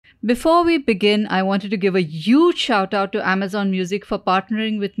Before we begin, I wanted to give a huge shout out to Amazon Music for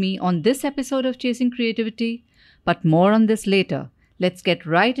partnering with me on this episode of Chasing Creativity, but more on this later. Let's get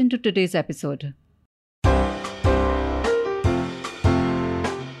right into today's episode.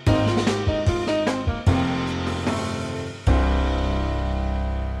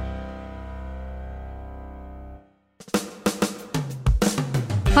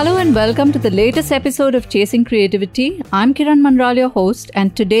 Hello and welcome to the latest episode of Chasing Creativity. I'm Kiran Manral, your host,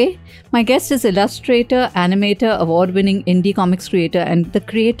 and today my guest is illustrator, animator, award-winning indie comics creator, and the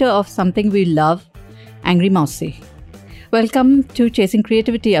creator of something we love, Angry Mousey. Welcome to Chasing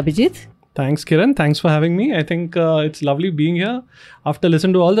Creativity, Abhijeet. Thanks, Kiran. Thanks for having me. I think it's lovely being here. After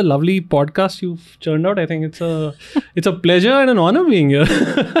listening to all the lovely podcasts you've churned out, I think it's a pleasure and an honor being here.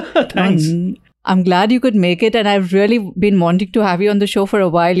 Thanks. I'm glad you could make it, and I've really been wanting to have you on the show for a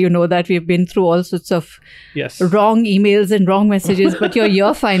while. You know that we've been through all sorts of wrong emails and wrong messages, but you're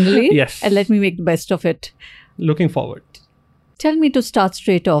here finally. Yes. And let me make the best of it. Looking forward. Tell me, to start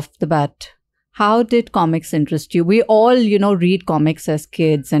straight off the bat, how did comics interest you? We all, read comics as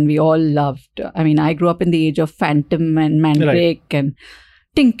kids, and we all loved. I mean, I grew up in the age of Phantom and Mandrake and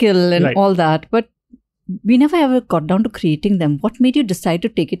Tinkle and all that, but we never ever got down to creating them. What made you decide to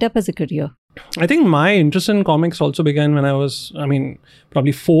take it up as a career? I think my interest in comics also began when I was,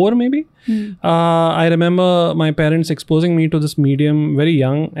 probably 4 maybe. I remember my parents exposing me to this medium very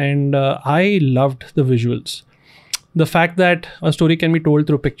young, and I loved the visuals. The fact that a story can be told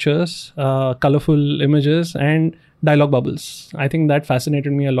through pictures, colorful images and dialogue bubbles. I think that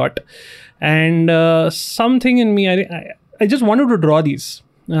fascinated me a lot. And something in me, I just wanted to draw these.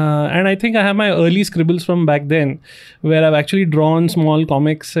 And I think I have my early scribbles from back then, where I've actually drawn small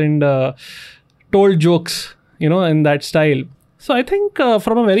comics and told jokes, in that style. So I think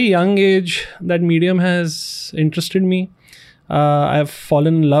from a very young age, that medium has interested me. I've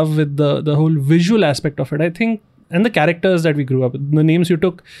fallen in love with the whole visual aspect of it, I think, and the characters that we grew up with, the names you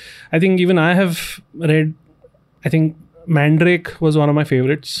took. I think even I have read, I think Mandrake was one of my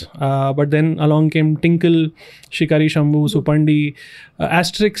favorites, but then along came Tinkle, Shikari Shambhu, Supandi,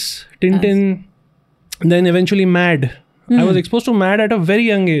 Asterix, Tintin, then eventually Mad. I was exposed to Mad at a very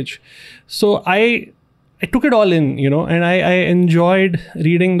young age, so I took it all in, and I enjoyed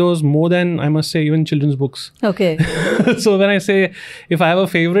reading those more than, I must say, even children's books. Okay. So when I say if I have a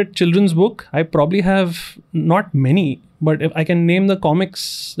favorite children's book, I probably have not many, but if I can name the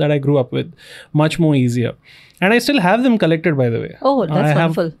comics that I grew up with much more easier. And I still have them collected, by the way. Oh, that's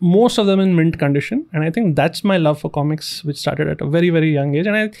wonderful. Have most of them in mint condition. And I think that's my love for comics, which started at a very, very young age.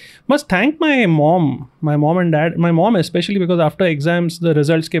 And I must thank my mom and dad. My mom especially, because after exams, the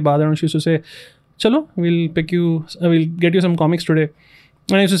results ke baad, she used to say, "Chalo, we'll get you some comics today."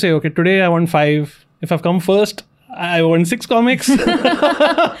 And I used to say, "Okay, today I want 5. If I've come first, I want 6 comics."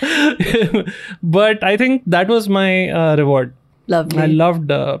 But I think that was my reward. Lovely. I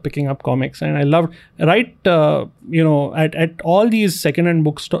loved picking up comics, and I loved at all these second-hand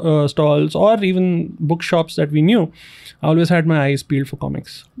book stalls or even bookshops that we knew. I always had my eyes peeled for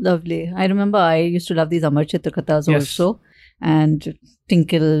comics. Lovely. I remember I used to love these Amar Chitra Kathas also, and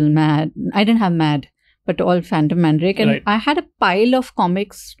Tinkle, Mad. I didn't have Mad, but all Phantom, Mandrake, and I had a pile of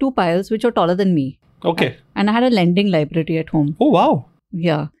comics, 2 piles, which were taller than me. Okay. And I had a lending library at home. Oh wow.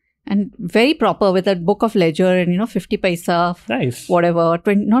 Yeah. And very proper, with a book of ledger and 50 paisa, nice, whatever,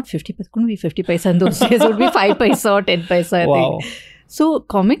 20, not 50, it couldn't be 50 paisa in those days, it would be 5 paisa or 10 paisa, I think. So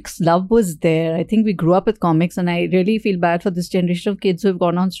comics love was there. I think we grew up with comics, and I really feel bad for this generation of kids who have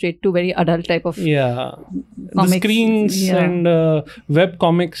gone on straight to very adult type of comics. The screens and web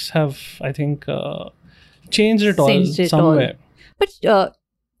comics have, I think, changed it all somewhere. But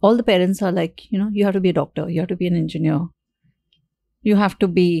all the parents are like, you have to be a doctor, you have to be an engineer, you have to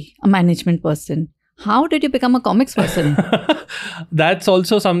be a management person. How did you become a comics person? That's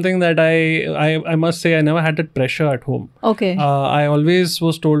also something that I must say, I never had that pressure at home. Okay. I always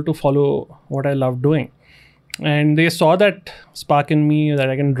was told to follow what I loved doing. And they saw that spark in me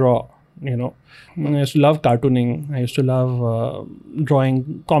that I can draw, I used to love cartooning. I used to love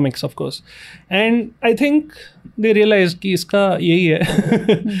drawing comics, of course. And I think they realized ki iska yehi hai.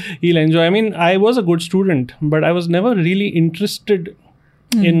 He'll enjoy. I mean, I was a good student, but I was never really interested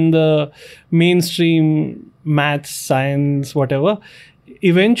in the mainstream maths, science, whatever.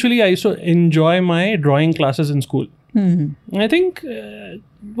 Eventually, I used to enjoy my drawing classes in school. I think,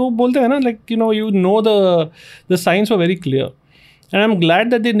 wo bolte hai na, like, the signs were very clear. And I'm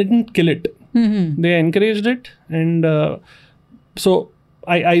glad that they didn't kill it. They encouraged it. And so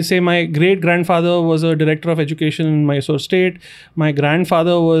I say my great grandfather was a director of education in Mysore State. My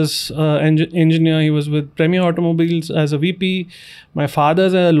grandfather was engineer. He was with Premier Automobiles as a VP. My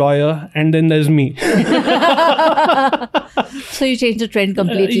father's a lawyer, and then there's me. So you changed the trend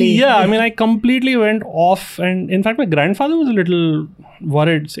completely. Yeah, I mean, I completely went off, and in fact, my grandfather was a little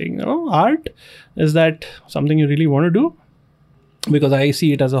worried, saying, art, is that something you really want to do? Because I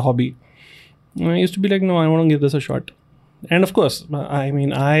see it as a hobby. And I used to be like, no, I want to give this a shot. And of course, I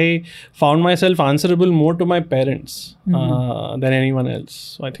mean, I found myself answerable more to my parents than anyone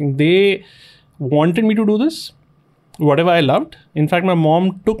else. So I think they wanted me to do this, whatever I loved. In fact, my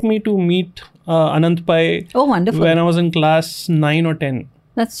mom took me to meet Anant Pai when I was in class 9 or 10.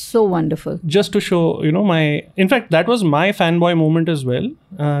 That's so wonderful. Just to show, in fact, that was my fanboy moment as well.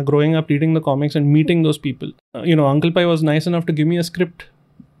 Growing up, reading the comics and meeting those people. Uncle Pai was nice enough to give me a script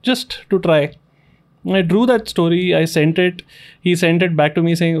just to try. I drew that story. I sent it. He sent it back to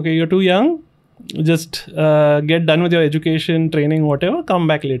me saying, okay, you're too young. Just get done with your education, training, whatever. Come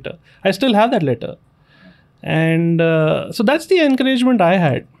back later. I still have that letter. And so that's the encouragement I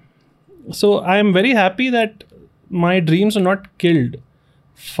had. So I am very happy that my dreams are not killed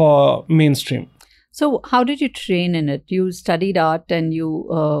for mainstream. So how did you train in it? You studied art and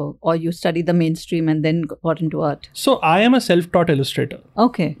or you studied the mainstream and then got into art? So I am a self-taught illustrator.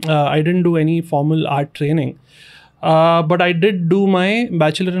 Okay. I didn't do any formal art training. But I did do my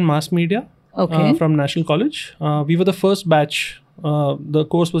bachelor in mass media from National College. We were the first batch. The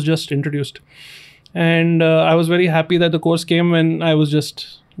course was just introduced. And I was very happy that the course came when I was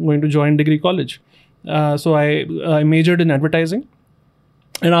just going to join degree college. So I majored in advertising.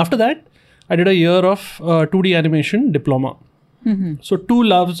 And after that, I did a year of 2D animation diploma. So two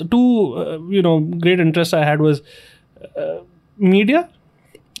great interests I had was media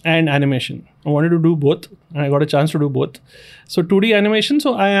and animation. I wanted to do both, and I got a chance to do both. So 2D animation,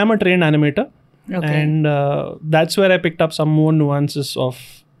 so I am a trained animator. And that's where I picked up some more nuances of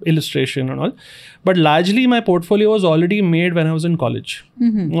illustration and all. But largely my portfolio was already made when I was in college.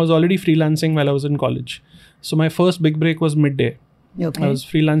 I was already freelancing while I was in college. So my first big break was Midday. I was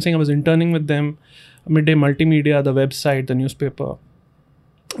freelancing. I was interning with them. Midday Multimedia, the website, the newspaper.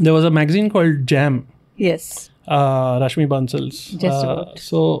 There was a magazine called Jam. Yes. Rashmi Bansal's.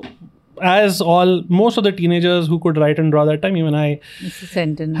 So as most of the teenagers who could write and draw that time, even I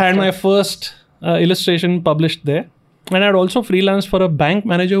had my first illustration published there. And I had also freelanced for a bank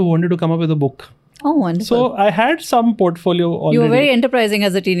manager who wanted to come up with a book. Oh, wonderful. So I had some portfolio already. You were very enterprising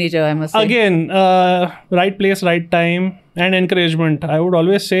as a teenager, I must say. Again, right place, right time, and encouragement. I would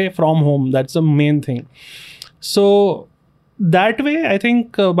always say from home. That's the main thing. So that way, I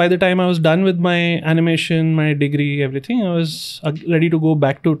think by the time I was done with my animation, my degree, everything, I was ready to go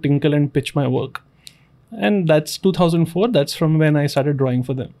back to Tinkle and pitch my work. And that's 2004. That's from when I started drawing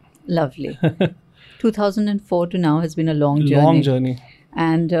for them. Lovely. 2004 to now has been a long journey. Long journey.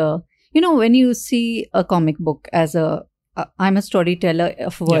 And when you see a comic book as I'm a storyteller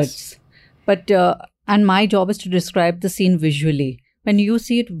of words, but and my job is to describe the scene visually. When you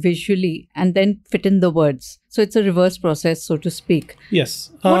see it visually and then fit in the words, so it's a reverse process, so to speak. Yes.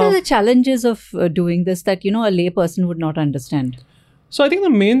 What are the challenges of doing this that a lay person would not understand? So I think the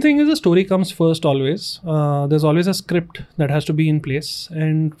main thing is the story comes first always. There's always a script that has to be in place,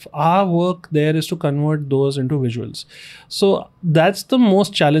 and our work there is to convert those into visuals. So that's the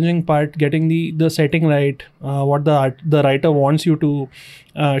most challenging part, getting the setting right, what the writer wants you to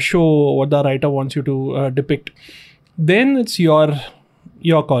show, what the writer wants you to depict. Then it's your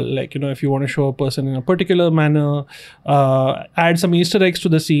call. Like, if you want to show a person in a particular manner, add some Easter eggs to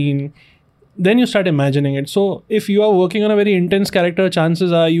the scene, then you start imagining it. So if you are working on a very intense character,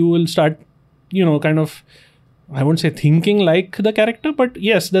 chances are you will start, kind of, I won't say thinking like the character, but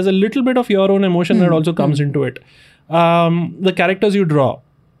yes, there's a little bit of your own emotion that also comes into it. The characters you draw,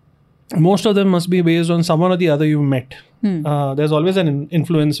 most of them must be based on someone or the other you met. There's always an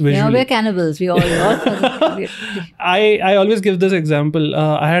influence visually. We're cannibals. We all I always give this example.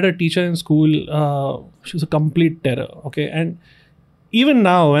 I had a teacher in school. She was a complete terror. Okay. And even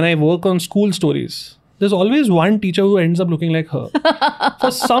now, when I work on school stories, there's always one teacher who ends up looking like her.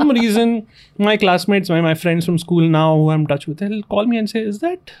 For some reason, my classmates, my friends from school now who I'm in touch with, they'll call me and say, is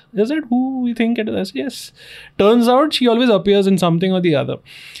that who we think it is? Yes. Turns out she always appears in something or the other.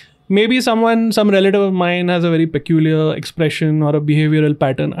 Maybe some relative of mine has a very peculiar expression or a behavioral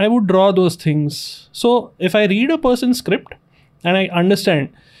pattern. I would draw those things. So if I read a person's script and I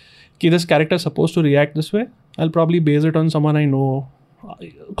understand that this character is supposed to react this way, I'll probably base it on someone I know,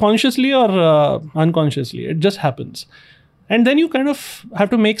 consciously or unconsciously. It just happens. And then you kind of have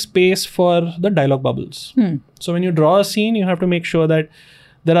to make space for the dialogue bubbles. So when you draw a scene, you have to make sure that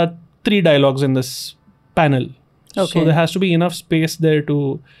there are 3 dialogues in this panel. Okay. So there has to be enough space there to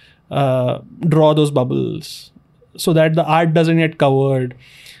draw those bubbles so that the art doesn't get covered.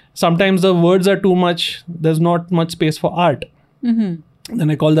 Sometimes the words are too much. There's not much space for art. Then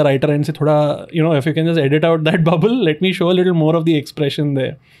I call the writer and say, thoda, if you can just edit out that bubble, let me show a little more of the expression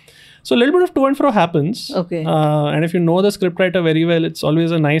there. So a little bit of to and fro happens. Okay. And if you know the scriptwriter very well, it's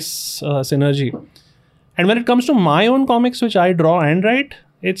always a nice synergy. And when it comes to my own comics, which I draw and write,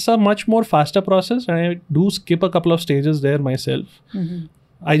 it's a much more faster process. And I do skip a couple of stages there myself.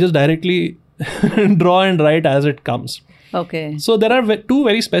 I just directly draw and write as it comes. Okay. So there are 2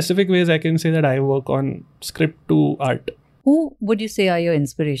 very specific ways I can say that I work on script to art. Who would you say are your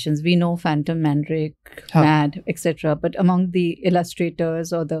inspirations? We know Phantom, Mandrake, Mad, etc. But among the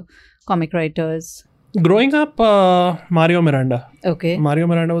illustrators or the comic writers? Growing up, Mario Miranda. Okay. Mario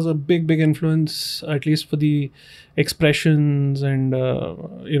Miranda was a big influence, at least for the expressions and,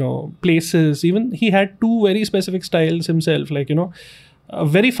 places. Even he had 2 very specific styles himself, like, a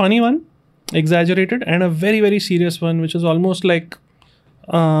very funny one, exaggerated, and a very, very serious one, which is almost like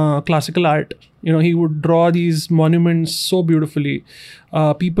classical art. He would draw these monuments so beautifully.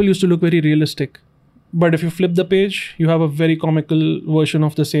 People used to look very realistic. But if you flip the page, you have a very comical version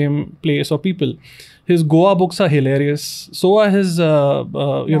of the same place or people. His Goa books are hilarious. So are his,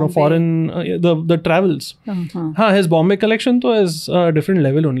 foreign, the travels. His Bombay collection though is a different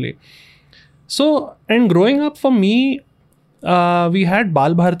level only. So, and growing up for me, we had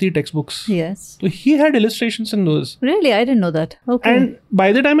Bal Bharati textbooks. Yes. So he had illustrations in those. Really? I didn't know that. Okay. And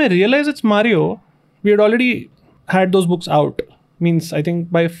by the time I realized it's Mario, we had already had those books out. Means I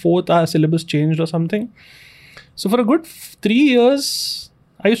think by 4th our syllabus changed or something. So for a good 3 years,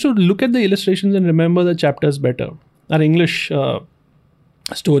 I used to look at the illustrations and remember the chapters better. Our English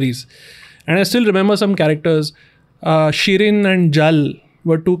stories. And I still remember some characters. Shirin and Jal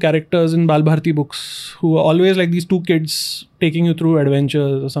were 2 characters in Bal Bharati books who were always like these 2 kids taking you through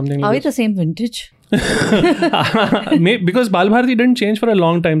adventures or something like that. Are we the same vintage? Because Bal Bharati didn't change for a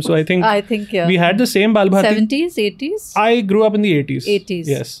long time. So I think yeah. We had the same Bal Bharati. 70s, 80s? I grew up in the 80s. 80s.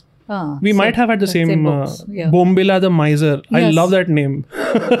 Yes. We might have had the same Bombilla the Miser. Yes. I love that name.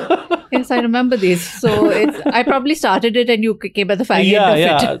 Yes, I remember these. So I probably started it and you came at the fag end of it.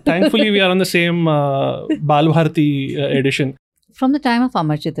 Yeah. Thankfully, we are on the same Bal Bharati edition. From the time of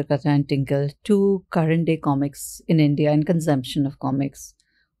Amar Chitakatha and Tinkle to current day comics in India and consumption of comics,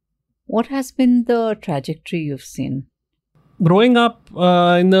 what has been the trajectory you've seen? Growing up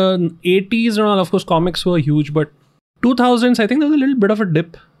in the 80s and all, of course, comics were huge. But 2000s, I think there was a little bit of a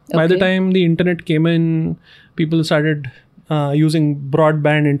dip. Okay. By the time the internet came in, people started using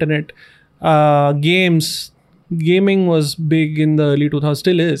broadband internet. Gaming was big in the early 2000s,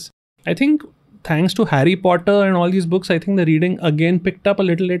 still is. I think thanks to Harry Potter and all these books, I think the reading again picked up a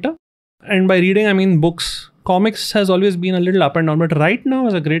little later. And by reading, I mean books. Comics has always been a little up and down, but right now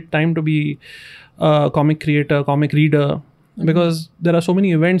is a great time to be a comic creator, comic reader, because there are so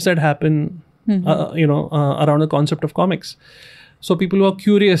many events that happen, around the concept of comics. So people who are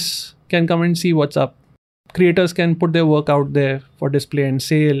curious can come and see what's up. Creators can put their work out there for display and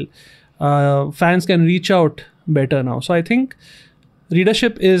sale. Fans can reach out better now. So I think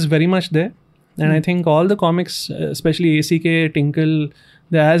readership is very much there. And I think all the comics, especially ACK, Tinkle,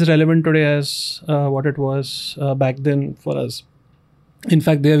 they're as relevant today as what it was back then for us. In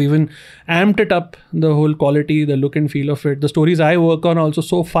fact, they have even amped it up, the whole quality, the look and feel of it. The stories I work on are also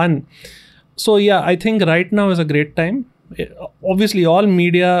so fun. So yeah, I think right now is a great time. Obviously, all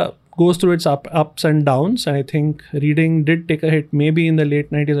media goes through its ups and downs. And I think reading did take a hit maybe in the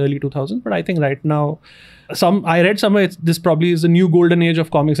late 90s, early 2000s. But I think right now, I read somewhere this probably is the new golden age of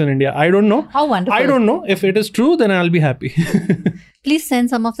comics in India. I don't know. How wonderful. I don't know. If it is true, then I'll be happy. Please send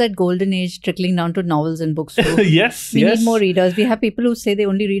some of that golden age trickling down to novels and books too. Yes. We need more readers. We have people who say they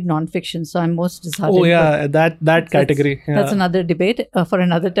only read non-fiction. So I'm most disheartened. Oh yeah, that category. That's another debate for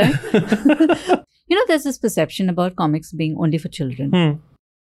another time. There's this perception about comics being only for children.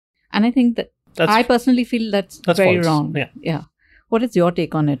 And I think I personally feel that's very false. wrong. Yeah. What is your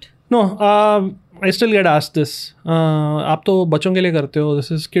take on it? No, I still get asked this. आप तो बच्चों के लिए करते हो.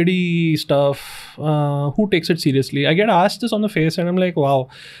 This is kiddie stuff. Who takes it seriously? I get asked this on the face and I'm like, wow.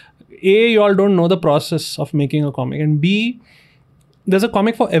 A, you all don't know the process of making a comic. And B, there's a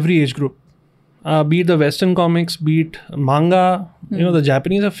comic for every age group. Be it the Western comics, be it manga. The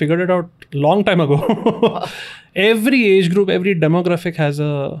Japanese have figured it out a long time ago. Every age group, every demographic has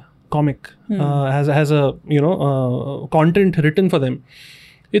a comic, has a content written for them.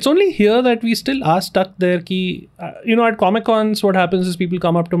 It's only here that we still are stuck there. At Comic Cons, what happens is people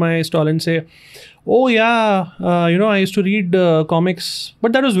come up to my stall and say, oh yeah, I used to read comics,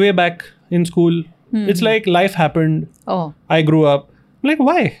 but that was way back in school. It's like life happened. Oh. I grew up. I'm like,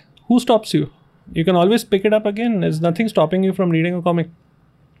 why? Who stops you? You can always pick it up again. There's nothing stopping you from reading a comic.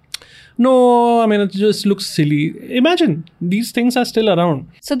 No, I mean, it just looks silly. Imagine, these things are still around.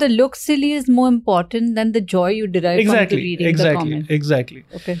 So the look silly is more important than the joy you derive from the reading the comic. Exactly.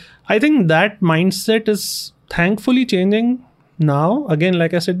 Okay. I think that mindset is thankfully changing now. Again,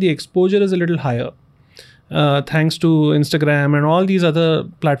 like I said, the exposure is a little higher. Thanks to Instagram and all these other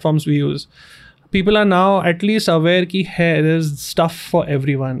platforms we use. People are now at least aware that hey, there's stuff for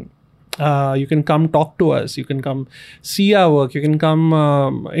everyone. You can come talk to us. You can come see our work. You can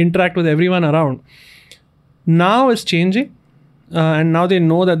come interact with everyone around. Now it's changing. And now they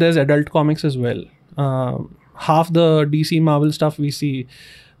know that there's adult comics as well. Half the DC Marvel stuff we see,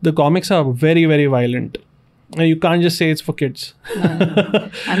 the comics are very, very violent. And you can't just say it's for kids.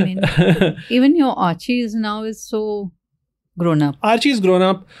 I mean, even your Archie is so grown up. Archie's grown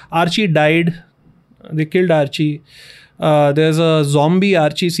up. Archie died. They killed Archie. There's a zombie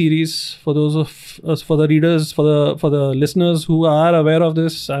Archie series for those of us, for the readers, for the listeners who are aware of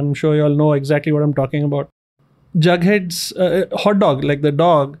this. I'm sure you all know exactly what I'm talking about. Jughead's hot dog, like the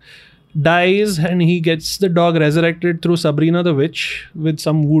dog, dies and he gets the dog resurrected through Sabrina the Witch with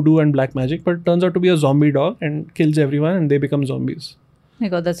some voodoo and black magic, but it turns out to be a zombie dog and kills everyone and they become zombies. Oh my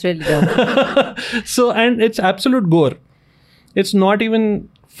God, that's really dumb. So, and it's absolute gore. It's not even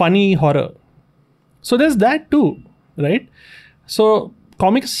funny horror. So there's that too, right? So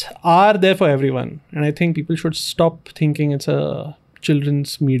comics are there for everyone. And I think people should stop thinking it's a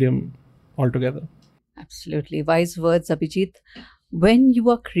children's medium altogether. Absolutely. Wise words, Abhijeet. When you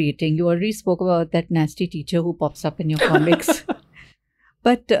are creating, you already spoke about that nasty teacher who pops up in your comics.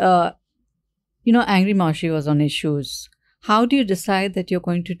 But, Angry Marshy was on issues. How do you decide that you're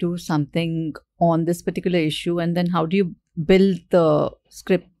going to do something on this particular issue? And then how do you build the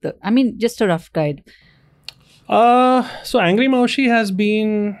script? Just a rough guide. So Angry Marshy has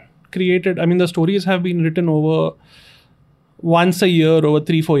been created. I mean, the stories have been written over once a year, over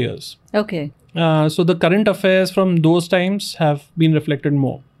 3-4 years. Okay. So the current affairs from those times have been reflected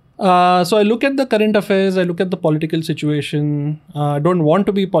more. So I look at the current affairs, I look at the political situation. I don't want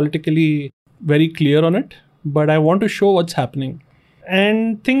to be politically very clear on it, but I want to show what's happening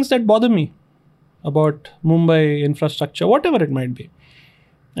and things that bother me about Mumbai infrastructure, whatever it might be.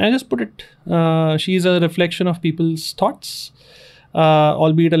 I just put it. She's a reflection of people's thoughts,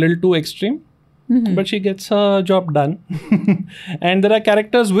 albeit a little too extreme, but she gets her job done. And there are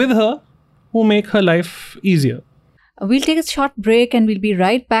characters with her who make her life easier. We'll take a short break and we'll be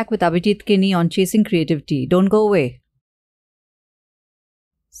right back with Abhijeet Kini on Chasing Creativity. Don't go away.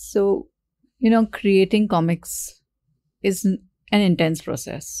 So, creating comics is an intense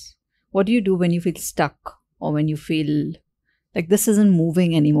process. What do you do when you feel stuck or when you feel like this isn't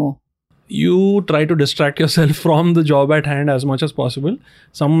moving anymore? You try to distract yourself from the job at hand as much as possible.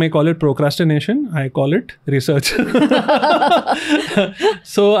 Some may call it procrastination. I call it research.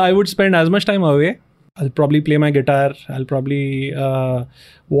 So I would spend as much time away. I'll probably play my guitar. I'll probably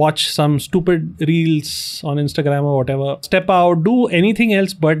watch some stupid reels on Instagram or whatever. Step out, do anything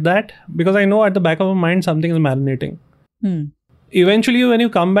else but that, because I know at the back of my mind something is marinating. Eventually, when you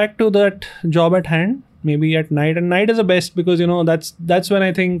come back to that job at hand, maybe at night, and night is the best because that's when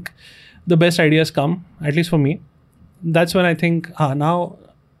I think the best ideas come, at least for me. That's when I think, now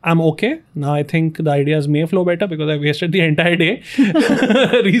I'm okay. Now I think the ideas may flow better because I wasted the entire day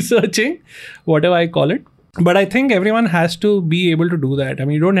researching, whatever I call it. But I think everyone has to be able to do that. I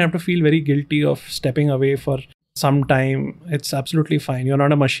mean, you don't have to feel very guilty of stepping away for some time. It's absolutely fine. You're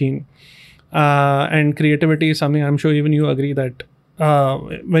not a machine. And creativity is something I'm sure even you agree that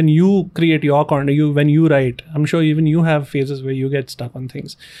when you create your content, when you write, I'm sure even you have phases where you get stuck on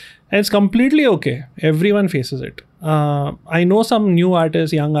things. And it's completely okay. Everyone faces it. I know some new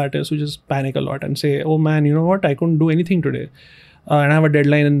artists, young artists who just panic a lot and say, oh man, you know what? I couldn't do anything today. And I have a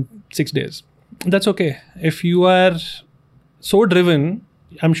deadline in 6 days. That's okay. If you are so driven,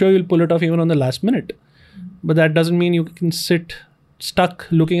 I'm sure you'll pull it off even on the last minute. But that doesn't mean you can sit stuck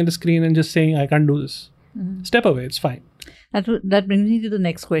looking at the screen and just saying, I can't do this. Step away. It's fine. That brings me to the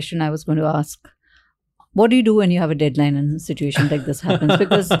next question I was going to ask. What do you do when you have a deadline and a situation like this happens?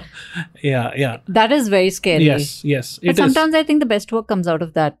 Because that is very scary. Yes. But sometimes I think the best work comes out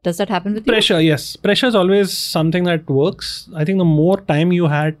of that. Does that happen with you? Pressure, yes. Pressure is always something that works. I think the more time you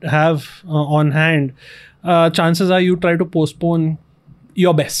have on hand, chances are you try to postpone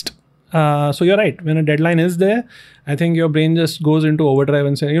your best. So you're right. When a deadline is there, I think your brain just goes into overdrive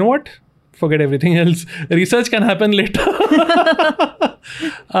and says, you know what? Forget everything else. Research can happen later.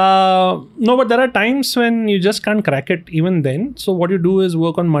 No, but there are times when you just can't crack it even then. So what you do is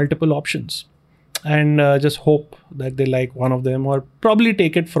work on multiple options and just hope that they like one of them, or probably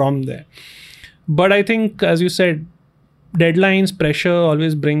take it from there. But I think, as you said, deadlines, pressure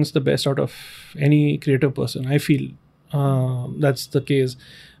always brings the best out of any creative person. I feel that's the case.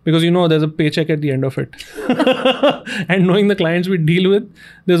 Because there's a paycheck at the end of it. And knowing the clients we deal with,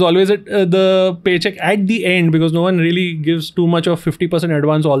 there's always the paycheck at the end, because no one really gives too much of 50%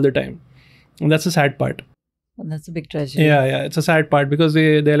 advance all the time. And that's the sad part. Well, that's a big tragedy. Yeah. It's a sad part, because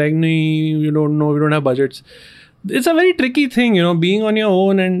they're like, no, you don't know, we don't have budgets. It's a very tricky thing, being on your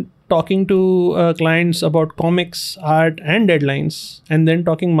own and talking to clients about comics, art and deadlines, and then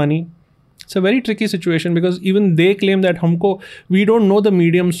talking money. It's a very tricky situation, because even they claim that we don't know the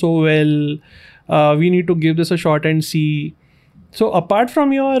medium so well. We need to give this a shot and see. So apart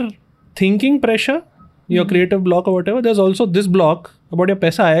from your thinking pressure, your creative block or whatever, there's also this block about your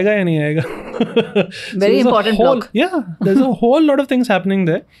paisa aayega ya nahi aayega. Very important block. Yeah, there's a whole lot of things happening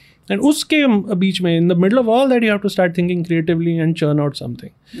there. And uske beech mein, in the middle of all that, you have to start thinking creatively and churn out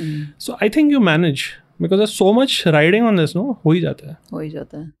something. So I think you manage, because there's so much riding on this, no? Ho hi jata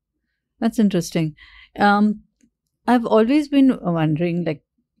hai. That's interesting. I've always been wondering, like,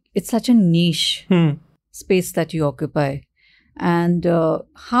 it's such a niche space that you occupy. And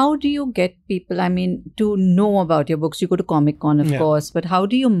how do you get people, to know about your books? You go to Comic-Con, of course, but how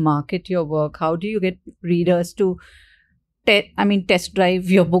do you market your work? How do you get readers to, test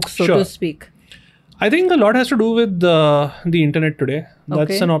drive your books, so to speak? I think a lot has to do with the internet today.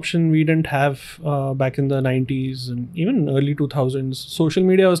 That's an option we didn't have back in the 90s and even early 2000s. Social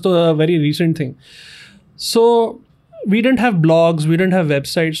media was a very recent thing. So we didn't have blogs, we didn't have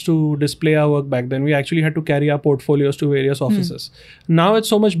websites to display our work back then. We actually had to carry our portfolios to various offices. Now it's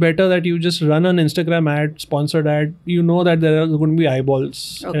so much better that you just run an Instagram ad, sponsored ad. You know that there are going to be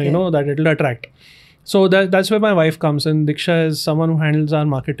eyeballs, that it'll attract. So that's where my wife comes in. Diksha is someone who handles our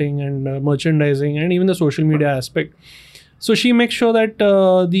marketing and merchandising and even the social media aspect. So she makes sure that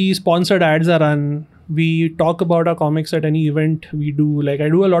the sponsored ads are run. We talk about our comics at any event we do. Like I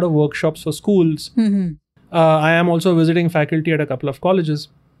do a lot of workshops for schools. I am also visiting faculty at a couple of colleges.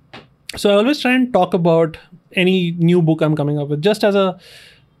 So I always try and talk about any new book I'm coming up with, just as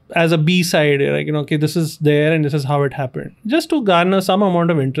a B-side, like, okay, this is there and this is how it happened, just to garner some amount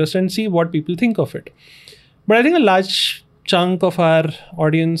of interest and see what people think of it. But I think a large chunk of our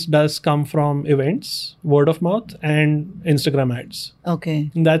audience does come from events, word of mouth, and Instagram ads. Okay.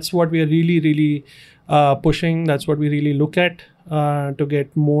 And that's what we are really, really pushing. That's what we really look at to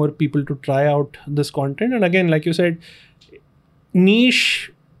get more people to try out this content. And again, like you said,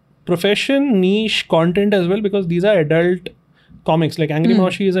 niche profession, niche content as well, because these are adult comics. Like Angry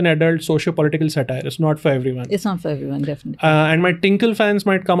Moshi is an adult socio-political satire. It's not for everyone. It's not for everyone, definitely. And my Tinkle fans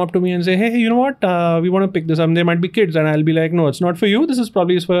might come up to me and say, hey, you know what? We want to pick this up. There might be kids. And I'll be like, no, it's not for you. This is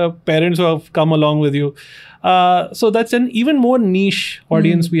probably for parents who have come along with you. So that's an even more niche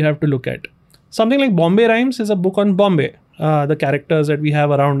audience we have to look at. Something like Bombay Rhymes is a book on Bombay, the characters that we have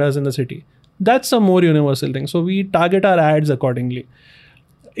around us in the city. That's a more universal thing. So we target our ads accordingly.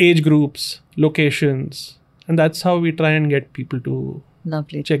 Age groups, locations. And that's how we try and get people to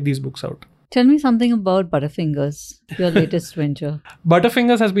check these books out. Tell me something about Butterfingers, your latest venture.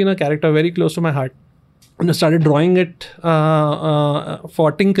 Butterfingers has been a character very close to my heart. And I started drawing it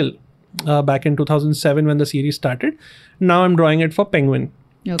for Tinkle back in 2007 when the series started. Now I'm drawing it for Penguin.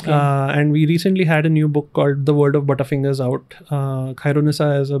 Okay. And we recently had a new book called The World of Butterfingers out.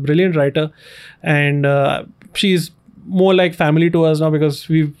 Khairunisa is a brilliant writer. And she's more like family to us now because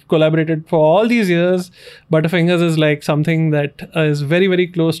we've collaborated for all these years. Butterfingers is like something that is very, very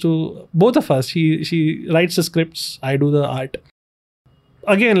close to both of us. She writes the scripts, I do the art.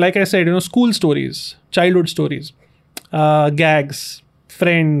 Again, like I said, school stories, childhood stories, gags,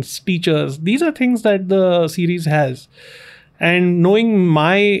 friends, teachers. These are things that the series has. And knowing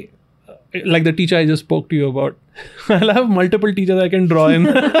like the teacher I just spoke to you about, I'll have multiple teachers I can draw in.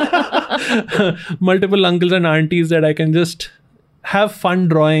 Multiple uncles and aunties that I can just have fun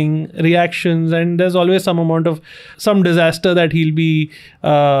drawing, reactions, and there's always some amount of some disaster that he'll be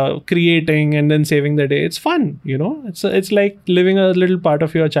creating and then saving the day. It's fun, It's like living a little part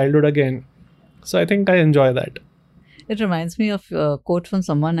of your childhood again. So I think I enjoy that. It reminds me of a quote from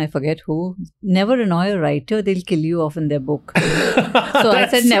someone, I forget who. Never annoy a writer, they'll kill you off in their book. So I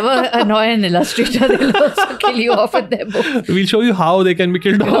said, never annoy an illustrator, they'll also kill you off in their book. We'll show you how they can be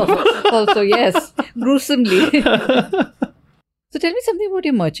killed off. Also, yes, gruesomely. So tell me something about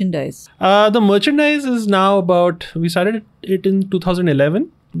your merchandise. The merchandise is now we started it in 2011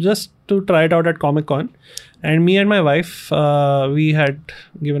 just to try it out at Comic-Con. And me and my wife, we had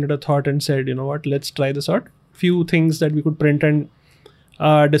given it a thought and said, you know what, let's try this out. Few things that we could print and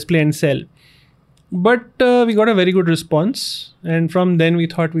display and sell. But we got a very good response. And from then we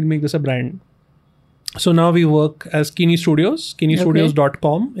thought we'll make this a brand. So now we work as Kini Studios.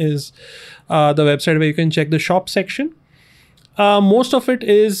 KiniStudios.com is the website where you can check the shop section. Most of it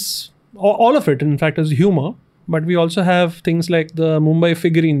is, all of it in fact, is humor. But we also have things like the Mumbai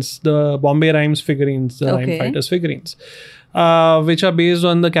figurines, the Bombay Rhymes figurines, the Rhyme Fighters figurines, which are based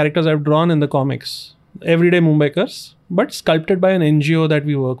on the characters I've drawn in the comics. Everyday Mumbaikars, but sculpted by an NGO that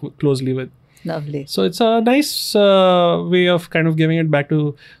we work closely with. Lovely. So it's a nice way of kind of giving it back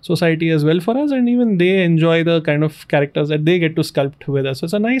to society as well for us. And even they enjoy the kind of characters that they get to sculpt with us. So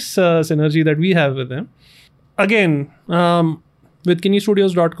it's a nice synergy that we have with them. Again, with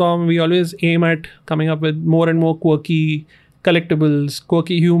KiniStudios.com, we always aim at coming up with more and more quirky collectibles,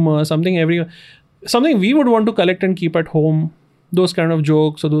 quirky humor, something we would want to collect and keep at home. Those kind of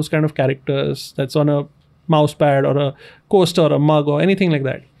jokes or those kind of characters that's on a mouse pad or a coaster or a mug or anything like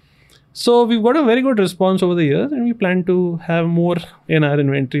that. So we've got a very good response over the years and we plan to have more in our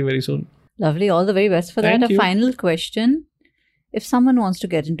inventory very soon. Lovely. All the very best for that. A final question. If someone wants to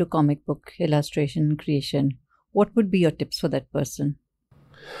get into comic book illustration and creation, what would be your tips for that person?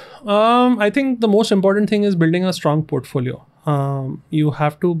 I think the most important thing is building a strong portfolio. You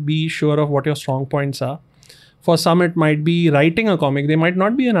have to be sure of what your strong points are. For some, it might be writing a comic. They might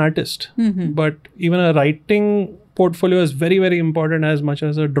not be an artist, but even a writing portfolio is very, very important as much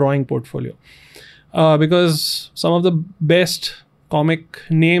as a drawing portfolio. Because some of the best comic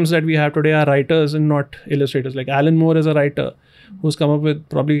names that we have today are writers and not illustrators. Like Alan Moore is a writer who's come up with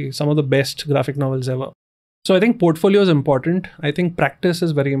probably some of the best graphic novels ever. So I think portfolio is important. I think practice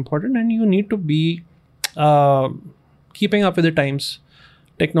is very important, and you need to be keeping up with the times.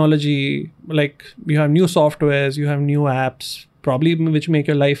 Technology, like you have new softwares, you have new apps, probably which make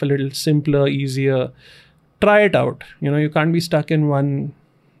your life a little simpler, easier. Try it out. You can't be stuck in one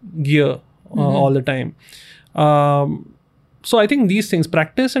gear all the time. So I think these things,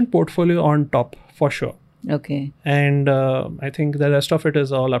 practice and portfolio on top for sure. Okay. And I think the rest of it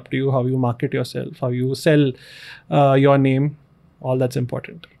is all up to you, how you market yourself, how you sell your name. All that's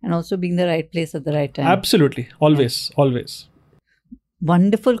important. And also being the right place at the right time. Absolutely. Always.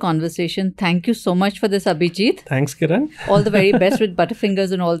 Wonderful conversation. Thank you so much for this, Abhijeet. Thanks, Kiran. All the very best with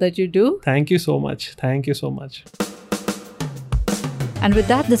Butterfingers and all that you do. Thank you so much. Thank you so much. And with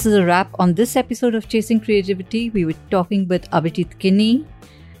that, this is a wrap on this episode of Chasing Creativity. We were talking with Abhijeet Kini.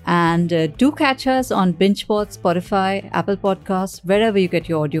 And do catch us on BingePod, Spotify, Apple Podcasts, wherever you get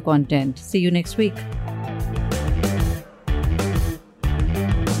your audio content. See you next week.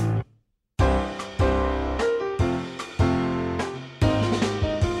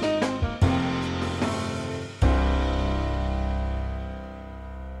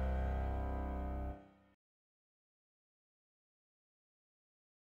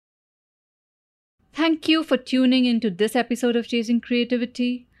 Thank you for tuning into this episode of Chasing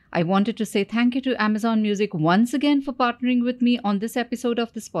Creativity. I wanted to say thank you to Amazon Music once again for partnering with me on this episode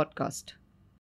of this podcast.